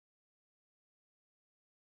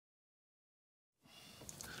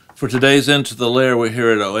For today's Into the Lair, we're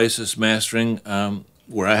here at Oasis Mastering,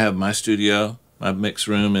 where I have my studio, my mix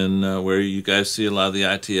room, and where you guys see a lot of the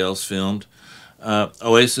ITLs filmed.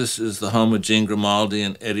 Oasis is the home of Gene Grimaldi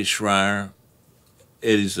and Eddie Schreier.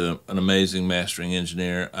 Eddie's an amazing mastering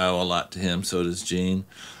engineer. I owe a lot to him, so does Gene.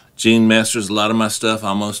 Gene masters a lot of my stuff,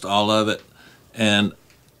 almost all of it, and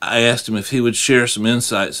I asked him if he would share some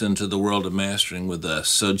insights into the world of mastering with us.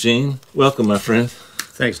 So Gene, welcome, my friend.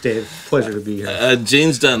 Thanks, Dave. Pleasure to be here.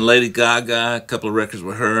 Gene's done Lady Gaga, a couple of records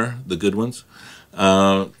with her, the good ones.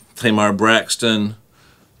 Tamar Braxton,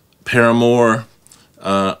 Paramore,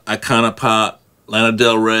 Iconopop, Lana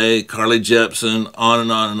Del Rey, Carly Jepsen, on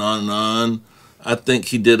and on and on and on. I think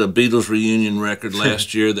he did a Beatles reunion record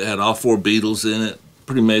last year that had all 4 Beatles in it.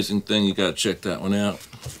 Pretty amazing thing. You got to check that one out.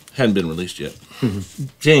 Hadn't been released yet.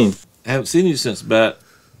 Gene, I haven't seen you since about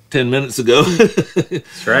 10 minutes ago.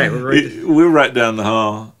 That's right. We're right down the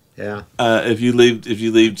hall. Yeah. If you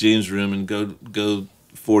leave Gene's room and go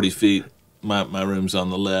 40 feet, my room's on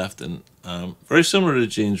the left, and very similar to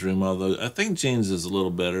Gene's room. Although I think Gene's is a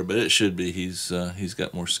little better, but it should be. He's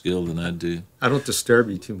got more skill than I do. I don't disturb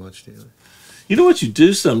you too much, do you? You know what you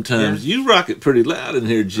do sometimes? Yeah. You rock it pretty loud in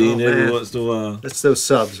here, Gene. Every once in a while. That's those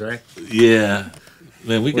subs, right? Yeah.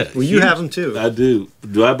 Man, we got. Well, you have them too. I do.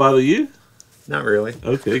 Do I bother you? Not really.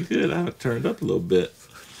 Okay, good. I have it turned up a little bit.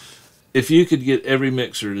 If you could get every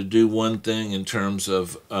mixer to do one thing in terms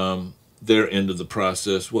of their end of the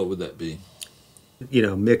process, what would that be? You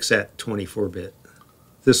know, mix at 24-bit.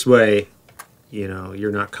 This way, you know,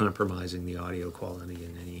 you're not compromising the audio quality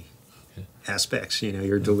in any aspects. You know,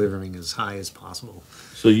 you're delivering as high as possible.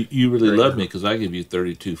 So you really love me because I give you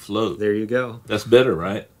 32 float. There you go. That's better,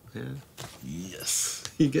 right? Yeah. Yes.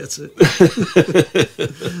 He gets it.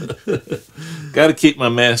 Got to keep my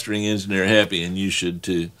mastering engineer happy, and you should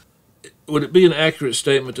too. Would it be an accurate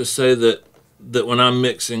statement to say that when I'm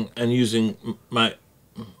mixing and using my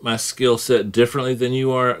skill set differently than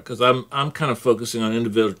you are, because I'm kind of focusing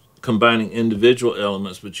on combining individual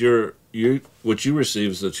elements, but what you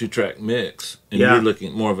receive is a 2-track mix, and you're looking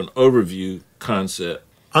at more of an overview concept.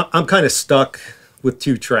 I'm kind of stuck with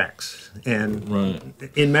 2 tracks. And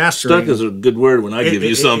in mastering, stuck is a good word when I give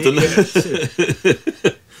you something.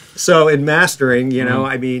 So in mastering, you know,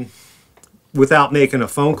 I mean, without making a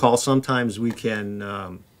phone call, sometimes we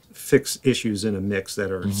can fix issues in a mix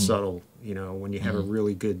that are subtle. You know, when you have a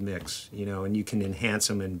really good mix, you know, and you can enhance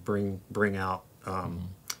them and bring out,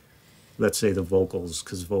 let's say, the vocals,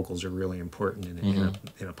 because vocals are really important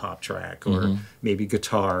in a pop track, or maybe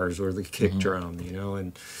guitars or the kick drum, you know.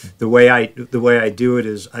 And the way I do it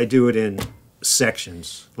is I do it in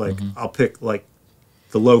sections. Like I'll pick like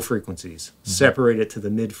the low frequencies, separate it to the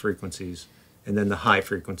mid frequencies, and then the high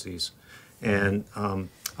frequencies, and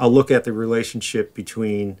I'll look at the relationship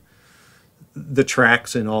between the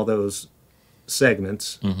tracks in all those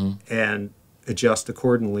segments and adjust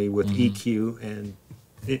accordingly with EQ, and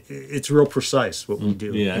it's real precise what we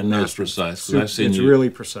do. Yeah, I know it's precise. It's really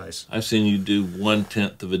precise. I've seen you do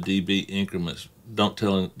 1/10 of a dB increments. Don't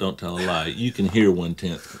tell a lie. You can hear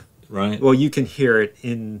 1/10, right? Well, you can hear it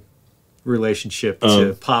in relationship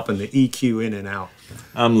to popping the EQ in and out.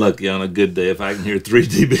 I'm lucky on a good day if I can hear 3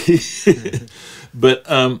 dB. But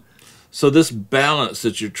so this balance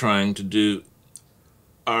that you're trying to do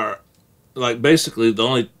are like basically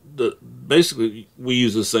basically we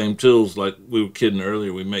use the same tools. Like we were kidding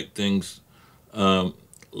earlier, we make things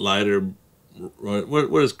lighter.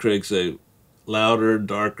 What does Craig say? Louder,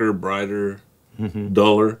 darker, brighter,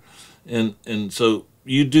 duller, and so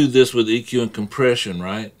you do this with EQ and compression,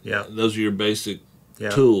 right? Yeah, those are your basic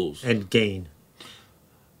tools. And gain.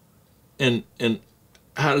 And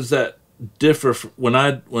how does that differ when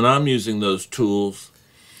I'm using those tools?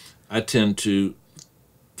 I tend to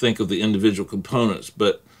think of the individual components,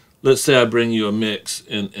 but let's say I bring you a mix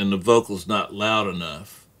and the vocal's not loud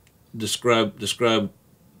enough. Describe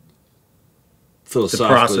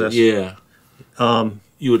philosophically. The process.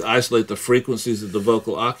 You would isolate the frequencies that the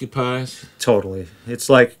vocal occupies? Totally. It's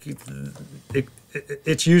like,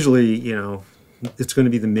 it's usually, you know, it's going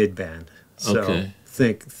to be the mid band. So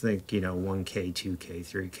think, you know, 1K, 2K,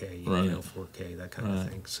 3K, you know, 4K, that kind of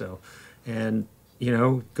thing. So, and, you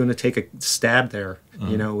know, going to take a stab there,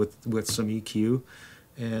 you know, with some EQ,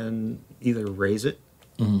 and either raise it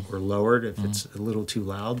or lower it if it's a little too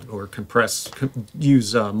loud, or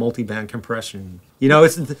use multi-band compression. You know,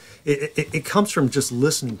 it comes from just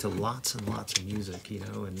listening to lots and lots of music, you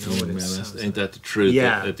know, and know what it sounds like. Ain't that the truth?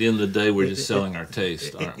 Yeah. At the end of the day, we're just selling our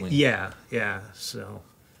taste, aren't we? Yeah. So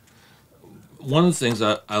one of the things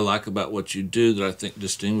I like about what you do that I think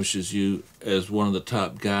distinguishes you as one of the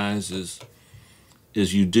top guys is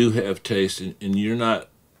you do have taste, and you're not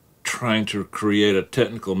trying to create a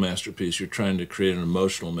technical masterpiece. You're trying to create an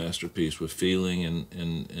emotional masterpiece with feeling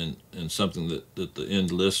and something that the end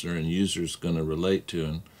listener and user is going to relate to.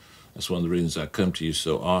 And that's one of the reasons I come to you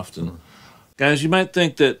so often. Guys, you might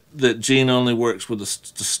think that Gene only works with the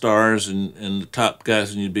stars and the top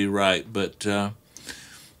guys, and you'd be right. But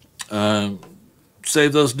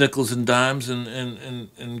save those nickels and dimes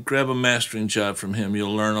and grab a mastering job from him.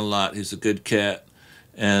 You'll learn a lot. He's a good cat.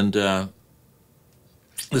 And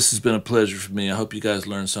this has been a pleasure for me. I hope you guys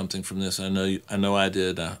learned something from this. I know I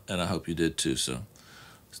did, and I hope you did too. So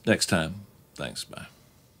next time, thanks. Bye.